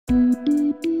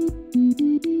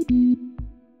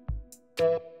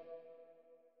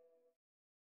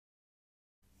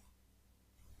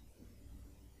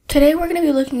Today we're going to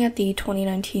be looking at the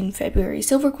 2019 February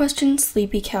silver question,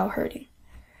 sleepy cow herding.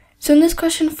 So in this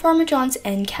question, Farmer John's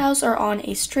N cows are on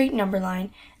a straight number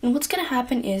line, and what's going to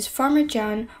happen is Farmer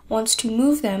John wants to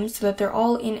move them so that they're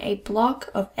all in a block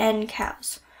of N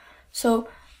cows. So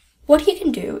what he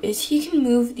can do is he can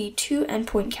move the two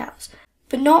endpoint cows,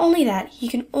 but not only that, he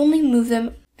can only move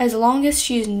them as long as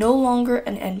she is no longer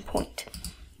an endpoint.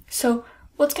 So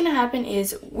what's going to happen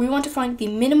is we want to find the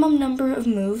minimum number of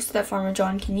moves that Farmer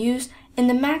John can use and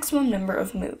the maximum number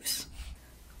of moves.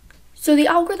 So the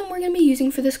algorithm we're going to be using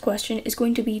for this question is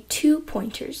going to be 2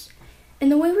 pointers.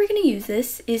 And the way we're going to use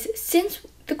this is, since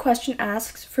the question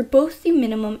asks for both the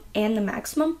minimum and the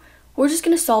maximum, we're just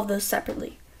going to solve those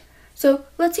separately. So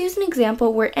let's use an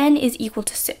example where n is equal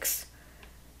to 6.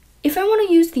 If I want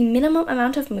to use the minimum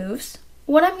amount of moves,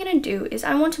 what I'm going to do is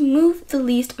I want to move the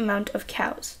least amount of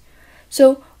cows.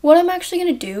 So what I'm actually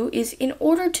going to do is, in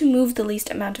order to move the least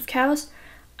amount of cows,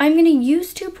 I'm going to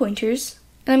use 2 pointers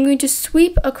and I'm going to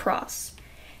sweep across.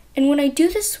 And when I do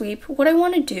this sweep, what I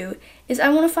want to do is I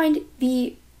want to find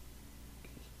the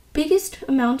biggest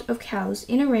amount of cows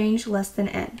in a range less than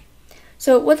n.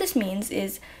 So what this means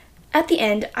is, at the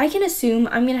end, I can assume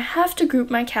I'm going to have to group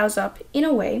my cows up in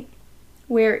a way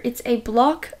where it's a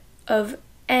block of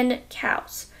n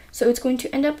cows. So it's going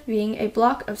to end up being a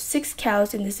block of 6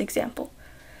 cows in this example.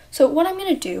 So what I'm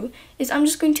going to do is I'm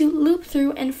just going to loop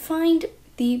through and find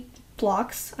the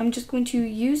blocks. I'm just going to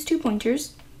use 2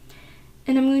 pointers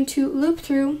and I'm going to loop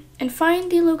through and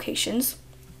find the locations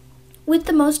with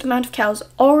the most amount of cows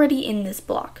already in this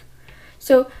block.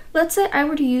 So let's say I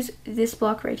were to use this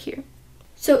block right here.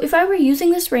 So if I were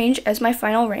using this range as my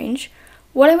final range,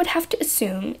 what I would have to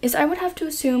assume is I would have to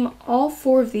assume all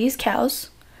 4 of these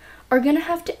cows are going to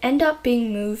have to end up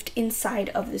being moved inside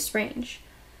of this range.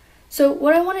 So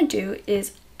what I want to do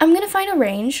is I'm going to find a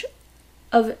range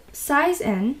of size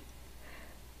n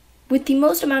with the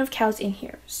most amount of cows in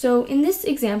here. So in this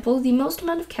example, the most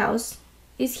amount of cows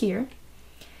is here.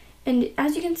 And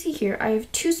as you can see here, I have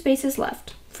 2 spaces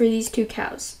left for these 2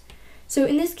 cows. So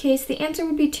in this case, the answer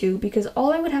would be 2 because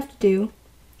all I would have to do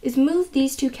is move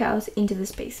these 2 cows into the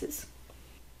spaces.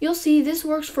 You'll see this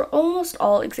works for almost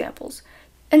all examples.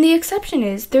 And the exception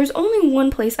is, there's only one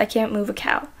place I can't move a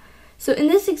cow. So in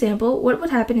this example, what would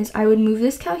happen is I would move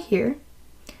this cow here.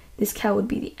 This cow would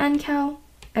be the N cow.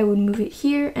 I would move it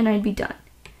here and I'd be done.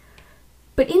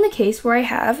 But in the case where I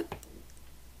have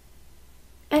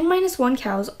n-1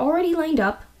 cows already lined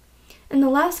up and the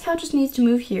last cow just needs to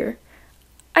move here,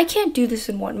 I can't do this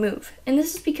in one move. And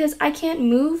this is because I can't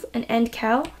move an end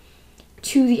cow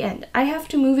to the end. I have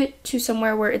to move it to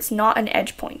somewhere where it's not an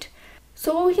edge point.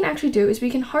 So what we can actually do is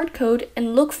we can hard code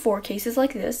and look for cases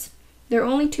like this. There are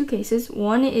only 2 cases.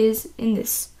 One is in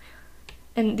this,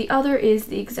 and the other is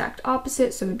the exact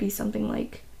opposite, so it would be something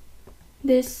like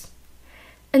this.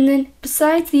 And then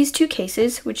besides these 2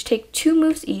 cases, which take 2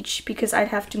 moves each, because I'd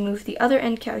have to move the other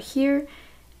end cow here,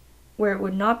 where it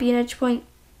would not be an edge point,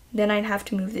 then I'd have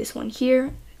to move this one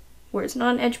here, where it's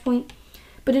not an edge point.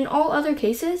 But in all other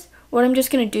cases, what I'm just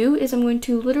going to do is I'm going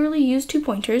to literally use 2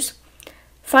 pointers,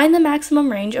 find the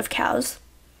maximum range of cows,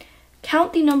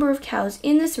 count the number of cows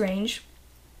in this range,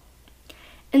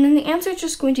 and then the answer is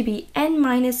just going to be n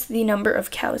minus the number of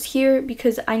cows here,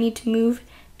 because I need to move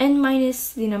n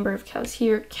minus the number of cows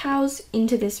here, cows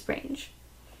into this range.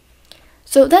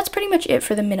 So that's pretty much it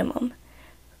for the minimum.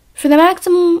 For the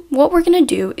maximum, what we're going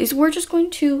to do is we're just going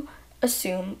to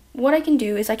assume what I can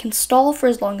do is I can stall for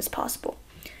as long as possible.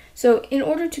 So in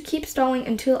order to keep stalling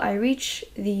until I reach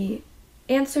the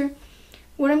answer,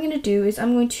 what I'm going to do is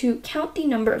I'm going to count the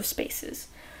number of spaces.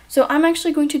 So I'm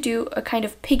actually going to do a kind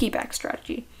of piggyback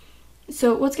strategy.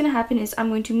 So what's going to happen is I'm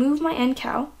going to move my N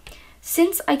cow.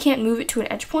 Since I can't move it to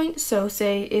an edge point, so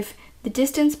say if the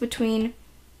distance between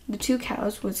the 2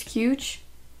 cows was huge,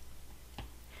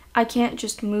 I can't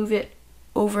just move it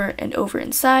over and over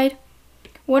inside.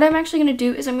 What I'm actually going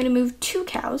to do is I'm going to move 2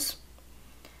 cows,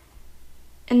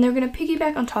 and they're going to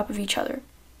piggyback on top of each other.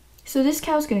 So this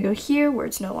cow is going to go here where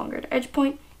it's no longer an edge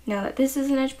point. Now that this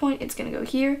is an edge point, it's going to go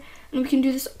here. And we can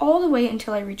do this all the way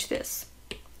until I reach this.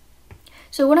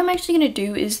 So what I'm actually going to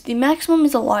do is, the maximum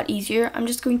is a lot easier. I'm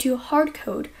just going to hard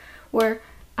code where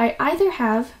I either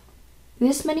have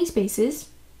this many spaces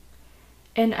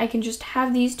and I can just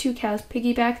have these 2 cows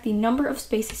piggyback the number of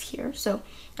spaces here. So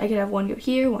I could have one go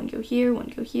here, one go here,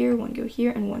 one go here, one go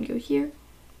here, and one go here.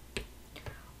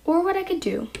 Or what I could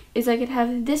do is I could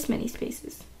have this many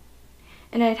spaces.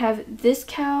 And I'd have this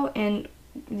cow and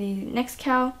the next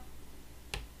cow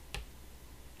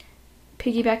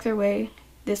piggyback their way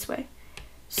this way.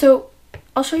 So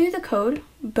I'll show you the code,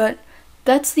 but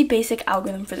that's the basic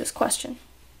algorithm for this question.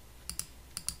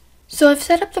 So I've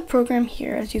set up the program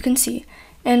here, as you can see,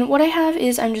 and what I have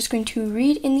is I'm just going to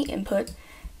read in the input,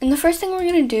 and the first thing we're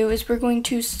going to do is we're going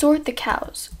to sort the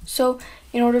cows. So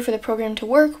in order for the program to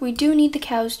work, we do need the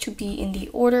cows to be in the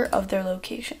order of their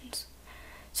locations.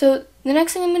 So the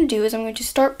next thing I'm going to do is I'm going to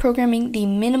start programming the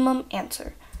minimum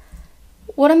answer.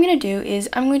 What I'm going to do is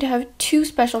I'm going to have two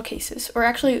special cases, or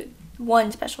actually one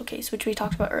special case, which we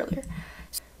talked about earlier.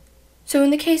 So in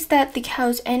the case that the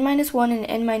cows n-1 and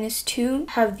n-2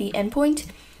 have the endpoint,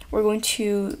 we're going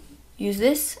to use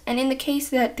this. And in the case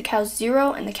that the cows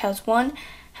 0 and the cows 1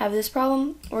 have this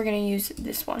problem, we're going to use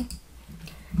this one.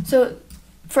 So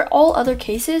for all other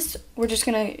cases, we're just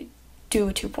going to do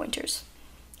with 2 pointers.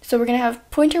 So we're going to have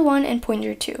pointer 1 and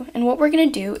pointer 2. And what we're going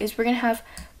to do is we're going to have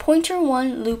pointer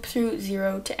 1 loop through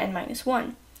 0 to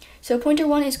n-1. So pointer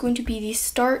 1 is going to be the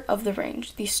start of the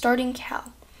range, the starting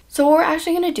cow. So what we're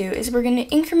actually going to do is we're going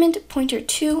to increment pointer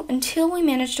 2 until we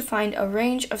manage to find a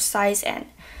range of size n.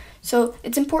 So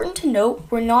it's important to note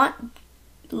we're not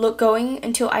going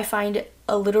until I find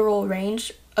a literal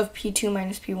range of P2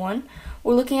 minus P1.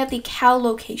 We're looking at the cow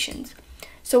locations.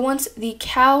 So once the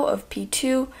cow of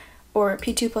P2, or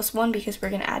P2 plus 1 because we're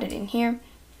going to add it in here,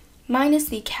 minus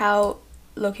the cow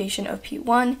location of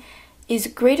P1 is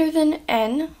greater than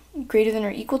n, greater than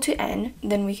or equal to n,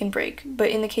 then we can break. But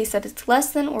in the case that it's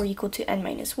less than or equal to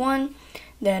n-1,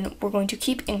 then we're going to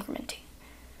keep incrementing.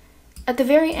 At the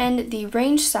very end, the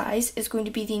range size is going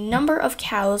to be the number of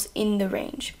cows in the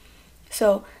range.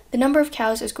 So the number of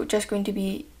cows is just going to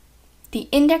be the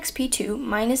index P2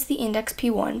 minus the index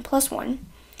P1 plus 1.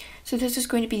 So this is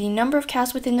going to be the number of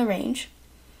cows within the range.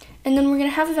 And then we're going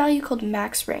to have a value called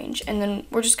max range. And then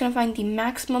we're just going to find the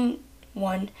maximum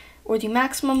one, or the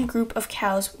maximum group of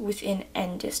cows within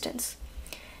n distance.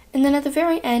 And then at the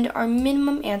very end, our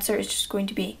minimum answer is just going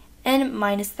to be n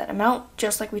minus that amount,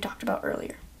 just like we talked about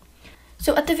earlier.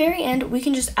 So at the very end, we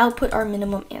can just output our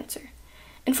minimum answer.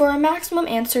 And for our maximum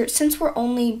answer, since we're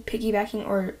only piggybacking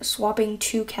or swapping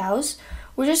 2 cows,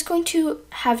 we're just going to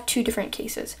have 2 different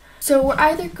cases. So we're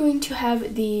either going to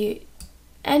have the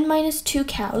n-2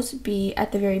 cows be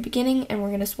at the very beginning, and we're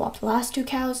going to swap the last 2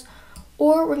 cows,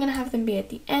 or we're going to have them be at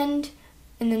the end,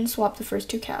 and then swap the first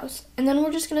 2 cows. And then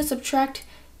we're just going to subtract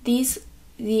the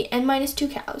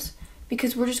n-2 cows,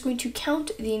 because we're just going to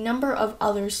count the number of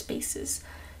other spaces.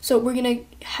 So we're going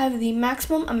to have the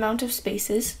maximum amount of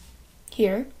spaces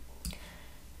here,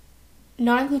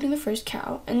 not including the first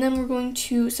cow, and then we're going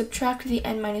to subtract the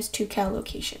n-2 cow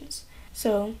locations.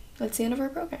 So that's the end of our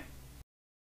program.